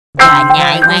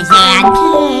Goodnight Wednesday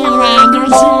on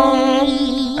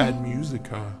Peelander. Add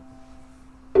musica.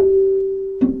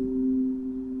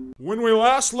 When we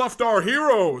last left our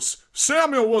heroes,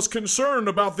 Samuel was concerned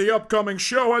about the upcoming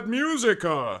show at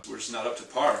Musica. We're just not up to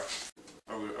par.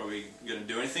 Are we gonna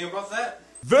do anything about that?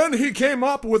 Then he came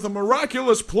up with a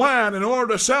miraculous plan in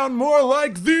order to sound more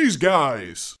like these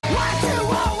guys.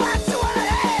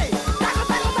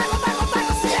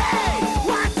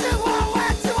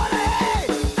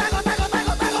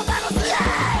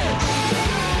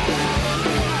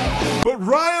 But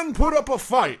Ryan put up a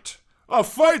fight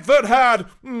that had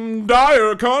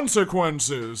dire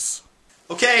consequences.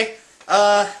 Okay,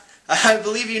 I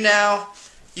believe you now.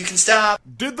 You can stop.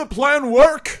 Did the plan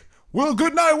work? Will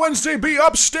Goodnight Wednesday be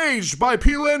upstaged by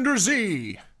Peelander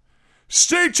Z?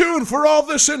 Stay tuned for all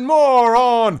this and more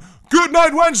on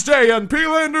Goodnight Wednesday and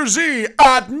Peelander Z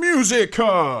at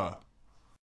Musica.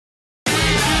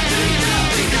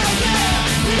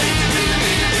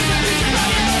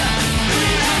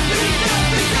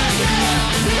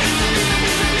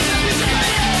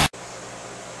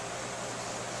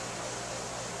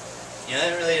 Yeah,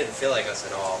 that really didn't feel like us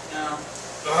at all. No.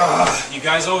 You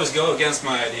guys always go against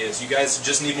my ideas. You guys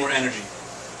just need more energy.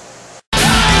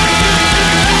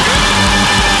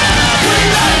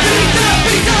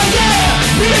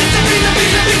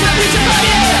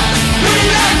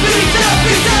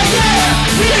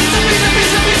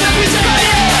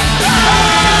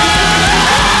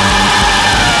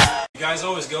 You guys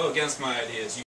always go against my ideas.